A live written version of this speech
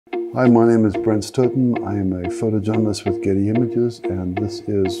Hi, my name is Brent Stirton. I am a photojournalist with Getty Images, and this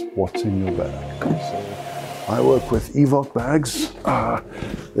is What's in Your Bag. So I work with Evoc bags.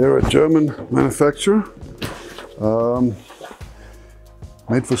 They're a German manufacturer,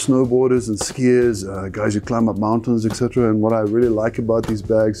 made for snowboarders and skiers, guys who climb up mountains, etc. And what I really like about these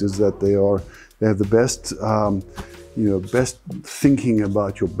bags is that they have the best, best thinking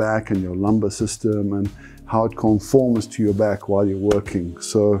about your back and your lumbar system and how it conforms to your back while you're working.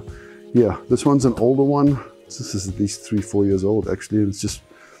 So yeah, this one's an older one. This is at least 3-4 years old actually, and it's just,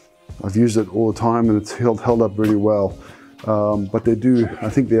 I've used it all the time and it's held up really well. But I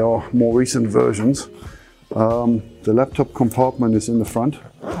think there are more recent versions. The laptop compartment is in the front,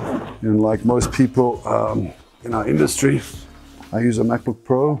 and like most people in our industry, I use a MacBook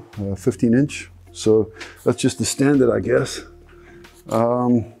Pro, 15-inch. So that's just the standard, I guess.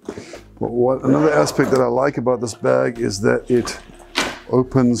 But another aspect that I like about this bag is that it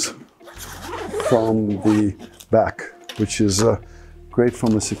opens from the back, which is great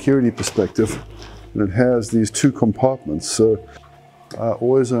from a security perspective. And it has these two compartments. So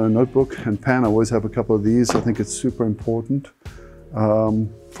always a notebook and pen, I always have a couple of these. I think it's super important.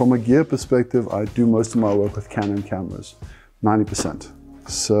 From a gear perspective, I do most of my work with Canon cameras, 90%.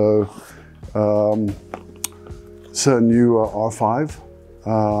 So it's a new R5.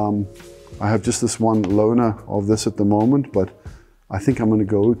 I have just this one loaner of this at the moment, but I think I'm going to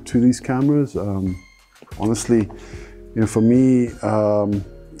go to these cameras. Honestly, for me,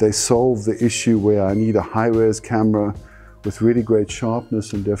 they solve the issue where I need a high-res camera with really great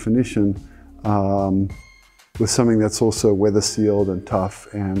sharpness and definition, with something that's also weather-sealed and tough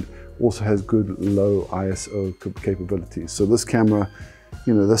and also has good low ISO capabilities. So this camera,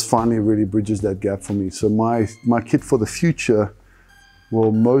 this finally really bridges that gap for me. So my kit for the future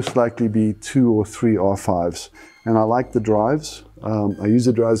will most likely be 2 or 3 R5s. And I like the drives. I use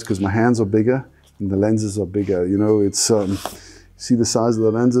the drives because my hands are bigger and the lenses are bigger. See the size of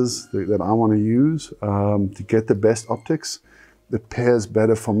the lenses that I want to use to get the best optics. It pairs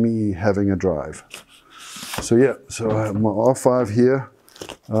better for me having a drive. So yeah, so I have my R5 here.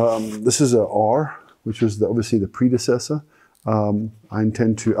 This is a R, which was obviously the predecessor. I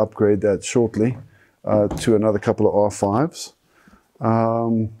intend to upgrade that shortly to another couple of R5s.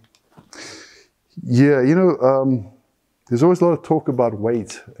 There's always a lot of talk about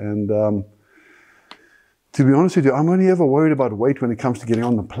weight, and to be honest with you, I'm only ever worried about weight when it comes to getting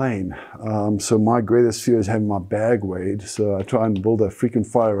on the plane. So my greatest fear is having my bag weighed, so I try and build a freaking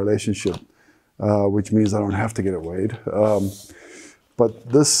fire relationship, which means I don't have to get it weighed. But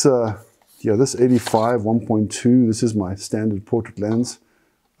this, this 85 1.2, this is my standard portrait lens.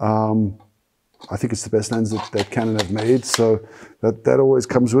 I think it's the best lens that Canon have made, so that always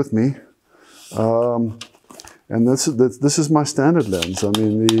comes with me. And this is my standard lens. I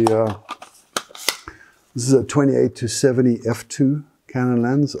mean, this is a 28-70 f2 Canon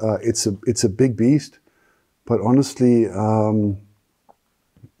lens. It's a big beast, but honestly, I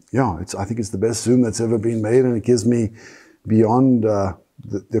think it's the best zoom that's ever been made, and it gives me beyond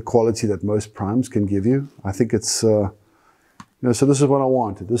the quality that most primes can give you. I think it's so this is what I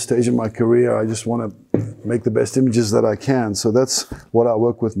want. At this stage in my career, I just want to make the best images that I can. So that's what I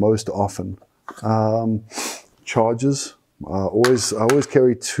work with most often. Chargers, I always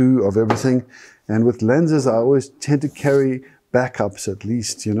carry 2 of everything. And with lenses, I always tend to carry backups at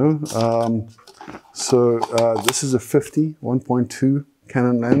least, this is a 50 1.2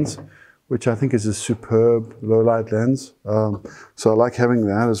 Canon lens, which I think is a superb low light lens. So I like having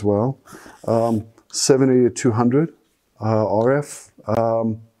that as well. 70-200. RF,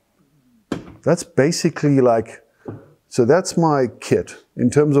 that's basically so that's my kit. In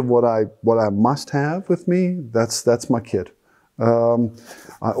terms of what I must have with me, that's my kit. I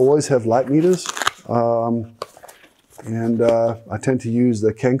always have light meters, and I tend to use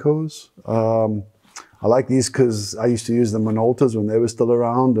the Kenkos. I like these because I used to use the Minoltas when they were still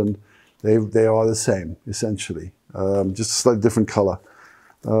around, and they are the same, essentially, just a slightly different color.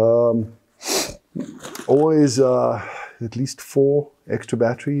 Always at least 4 extra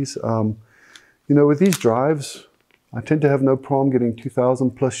batteries. With these drives, I tend to have no problem getting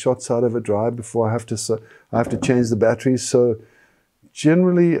 2,000 plus shots out of a drive before I have to change the batteries. So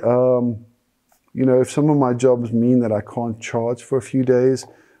generally, if some of my jobs mean that I can't charge for a few days,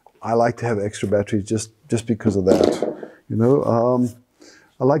 I like to have extra batteries just because of that.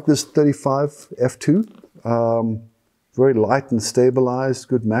 I like this 35 f2, very light and stabilized,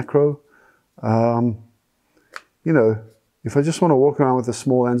 good macro. If I just want to walk around with a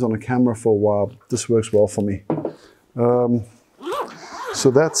small lens on a camera for a while, this works well for me.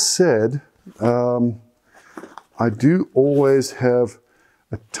 So that said, I do always have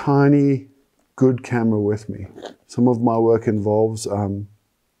a tiny, good camera with me. Some of my work involves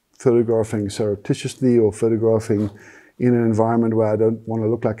photographing surreptitiously or photographing in an environment where I don't want to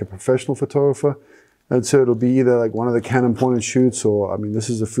look like a professional photographer. And so it'll be either like one of the Canon point and shoots, or I mean, this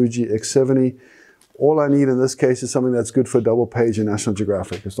is a Fuji X70. All I need in this case is something that's good for a double page in National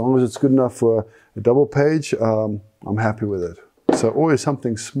Geographic. As long as it's good enough for a double page, I'm happy with it. So always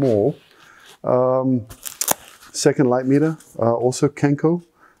something small. Second light meter, also Kenko.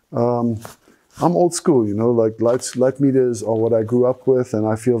 I'm old school, you know, like light meters are what I grew up with, and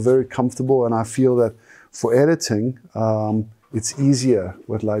I feel very comfortable, and I feel that for editing, it's easier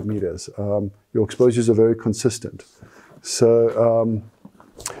with light meters. Your exposures are very consistent. So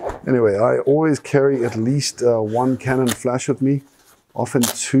anyway, I always carry at least one Canon flash with me, often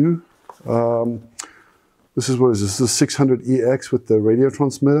two. This is what is this? This is 600EX with the radio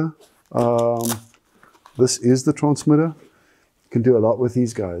transmitter. This is the transmitter. You can do a lot with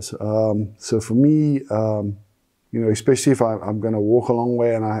these guys. So for me, you know, especially if I'm going to walk a long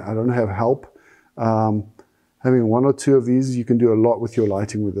way and I don't have help, having one or two of these, you can do a lot with your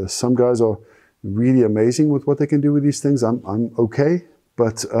lighting with this. Some guys are really amazing with what they can do with these things. I'm okay,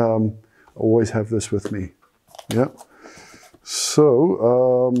 but I always have this with me. Yeah.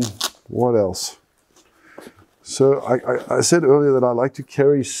 So what else? So I said earlier that I like to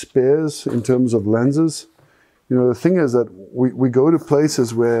carry spares in terms of lenses. You know, the thing is that we go to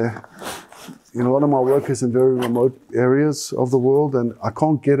places where, you know, a lot of my work is in very remote areas of the world, and I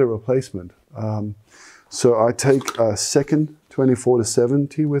can't get a replacement. So I take a second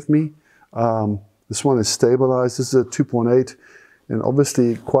 24-70 with me. This one is stabilized. This is a 2.8, and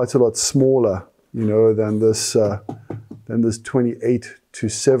obviously quite a lot smaller, you know, than this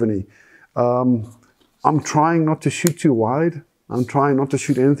 28-70. I'm trying not to shoot too wide. I'm trying not to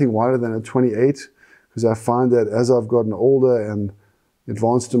shoot anything wider than a 28, because I find that as I've gotten older and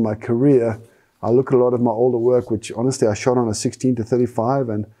advanced in my career, I look at a lot of my older work, which honestly I shot on a 16-35,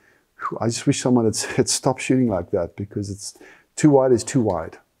 and I just wish someone had stopped shooting like that, because it's too wide is too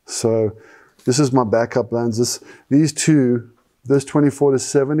wide. So this is my backup lens. These two, this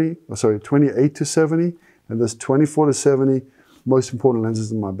 28-70, and this 24-70, most important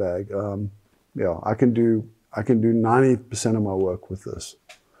lenses in my bag. Yeah, I can do 90% of my work with this.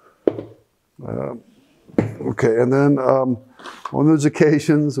 Okay, and then on those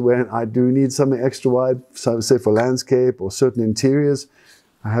occasions when I do need something extra wide, so say for landscape or certain interiors,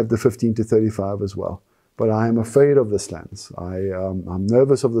 I have the 15-35 as well. But I am afraid of this lens. I'm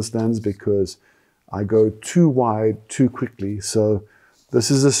nervous of this lens because I go too wide too quickly. So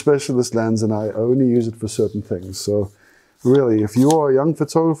this is a specialist lens, and I only use it for certain things. So really, if you are a young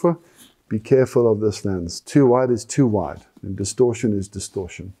photographer, be careful of this lens. Too wide is too wide, and distortion is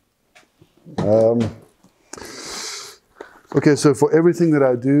distortion. Okay, so for everything that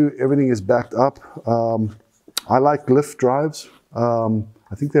I do, everything is backed up. I like lift drives. I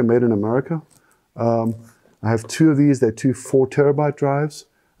think they're made in America. I have two of these. They're two 4 terabyte drives,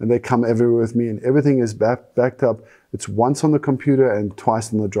 and they come everywhere with me, and everything is backed up. It's once on the computer and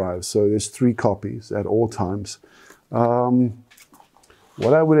twice on the drive. So there's 3 copies at all times.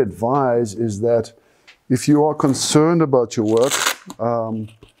 What I would advise is that if you are concerned about your work,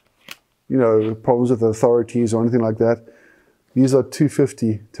 you know, problems with the authorities or anything like that, these are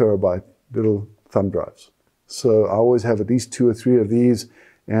 250 terabyte little thumb drives. So I always have at least 2 or 3 of these,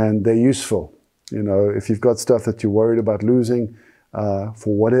 and they're useful. You know, if you've got stuff that you're worried about losing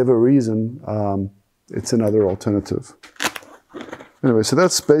for whatever reason, it's another alternative. Anyway, so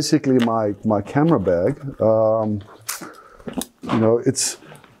that's basically my camera bag. You know,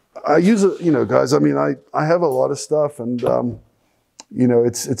 I use it, you know, guys, I mean, I have a lot of stuff, and, you know,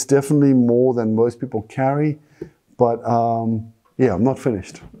 it's definitely more than most people carry, but, yeah, I'm not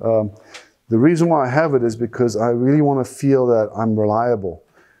finished. The reason why I have it is because I really want to feel that I'm reliable,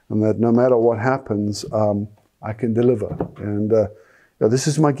 and that no matter what happens, I can deliver. And yeah, this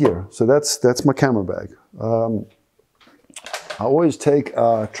is my gear. So that's my camera bag. I always take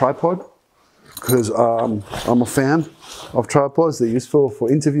a tripod, because I'm a fan of tripods. They're useful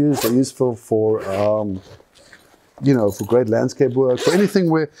for interviews. They're useful for, you know, for great landscape work, for anything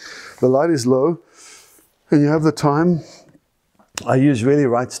where the light is low and you have the time. I use really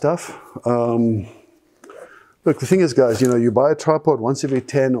right stuff. Look, the thing is, guys, you know, you buy a tripod once every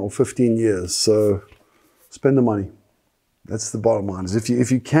 10 or 15 years, so spend the money. That's the bottom line. Is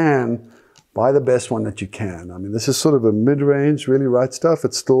if you can, buy the best one that you can. I mean, this is sort of a mid-range, really right stuff.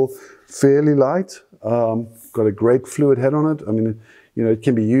 It's still fairly light. Got a great fluid head on it. I mean, you know, it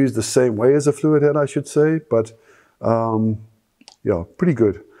can be used the same way as a fluid head, I should say, but yeah, pretty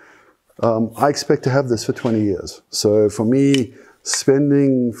good. I expect to have this for 20 years. So for me,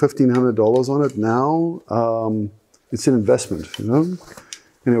 spending $1,500 on it now, it's an investment, you know.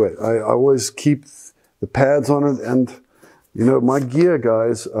 Anyway, I always keep the pads on it, and you know, my gear,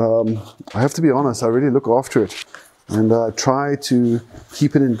 guys, I have to be honest, I really look after it, and I try to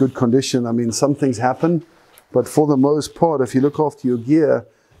keep it in good condition. I mean, some things happen, but for the most part, if you look after your gear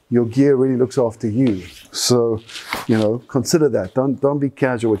really looks after you. So, you know, consider that. Don't be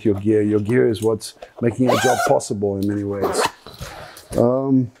casual with your gear. Your gear is what's making your job possible in many ways.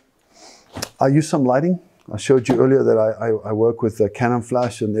 I use some lighting. I showed you earlier that I work with the Canon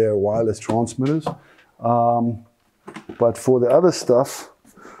flash and their wireless transmitters. But for the other stuff,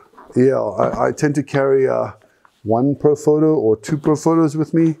 yeah, I tend to carry one Profoto or two Profotos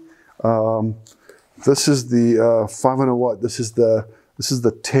with me. This is the 500 watt. This is the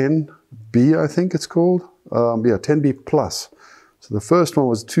 10B, I think it's called. Yeah, 10B plus. So the first one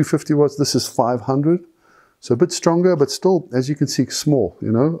was 250 watts. This is 500. So a bit stronger, but still, as you can see, small,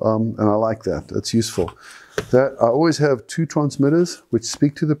 you know, and I like that. That's useful. That I always have two transmitters which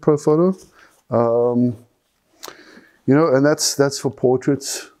speak to the Profoto. You know, and that's for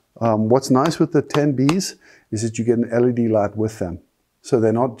portraits. What's nice with the 10Bs is that you get an LED light with them. So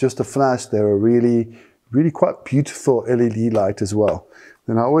they're not just a flash, they're a really quite beautiful LED light as well.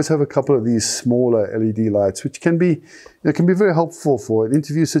 And I always have a couple of these smaller LED lights, which can be very helpful for an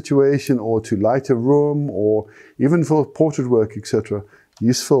interview situation, or to light a room, or even for portrait work, etc.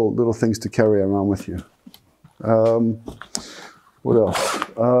 Useful little things to carry around with you. What else?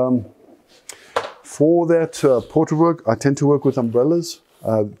 For that portrait work, I tend to work with umbrellas,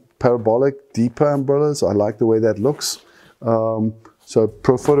 parabolic, deeper umbrellas. I like the way that looks. So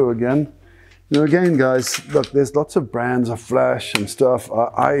Profoto again. You know, again, guys, look, there's lots of brands of flash and stuff.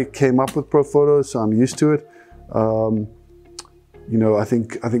 I came up with Profoto, so I'm used to it. You know, I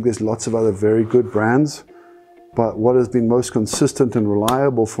think there's lots of other very good brands, but what has been most consistent and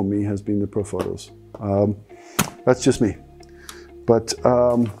reliable for me has been the Profotos. That's just me. But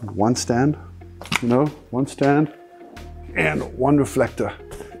one stand, you know, one stand and one reflector,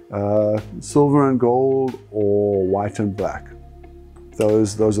 silver and gold or white and black.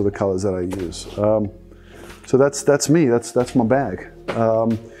 Those are the colors that I use. So that's me. That's my bag.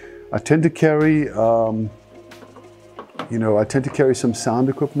 I tend to carry, you know, I tend to carry some sound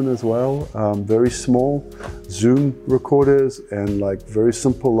equipment as well. Very small Zoom recorders and like very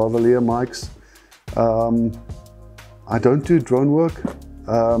simple lavalier mics. I don't do drone work.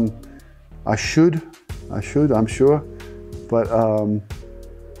 I should, I'm sure, but.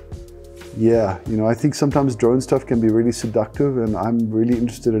 Yeah, you know, I think sometimes drone stuff can be really seductive, and I'm really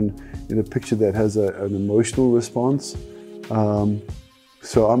interested in a picture that has an emotional response.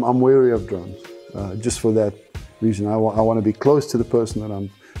 So I'm wary of drones, just for that reason. I want to be close to the person that I'm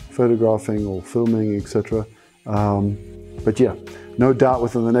photographing or filming, etc. But yeah, no doubt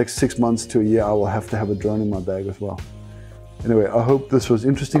within the next 6 months to a year, I will have to have a drone in my bag as well. Anyway, I hope this was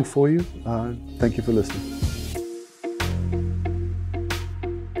interesting for you. Thank you for listening.